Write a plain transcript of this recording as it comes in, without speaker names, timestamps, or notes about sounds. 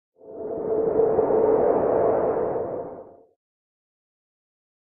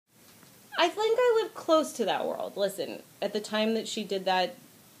I think I live close to that world. Listen, at the time that she did that,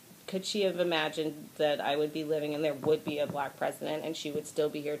 could she have imagined that I would be living and there would be a black president and she would still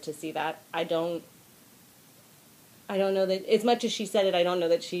be here to see that? I don't know that, as much as she said it, I don't know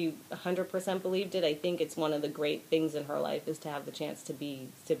that she 100% believed it. I think it's one of the great things in her life is to have the chance to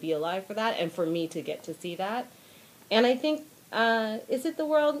be alive for that and for me to get to see that. And I think, is it the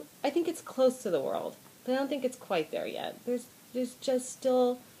world? I think it's close to the world, but I don't think it's quite there yet. There's just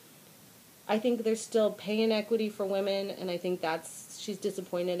still, I think there's still pay inequity for women, and I think she's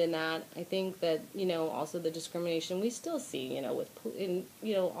disappointed in that. I think that, also the discrimination we still see,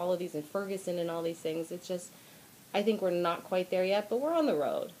 all of these in Ferguson and all these things. It's just, I think we're not quite there yet, but we're on the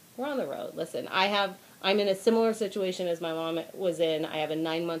road. We're on the road. Listen, I'm in a similar situation as my mom was in. I have a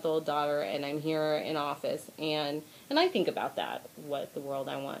 9-month-old daughter, and I'm here in office, and I think about that, what the world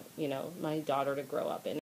I want, my daughter to grow up in.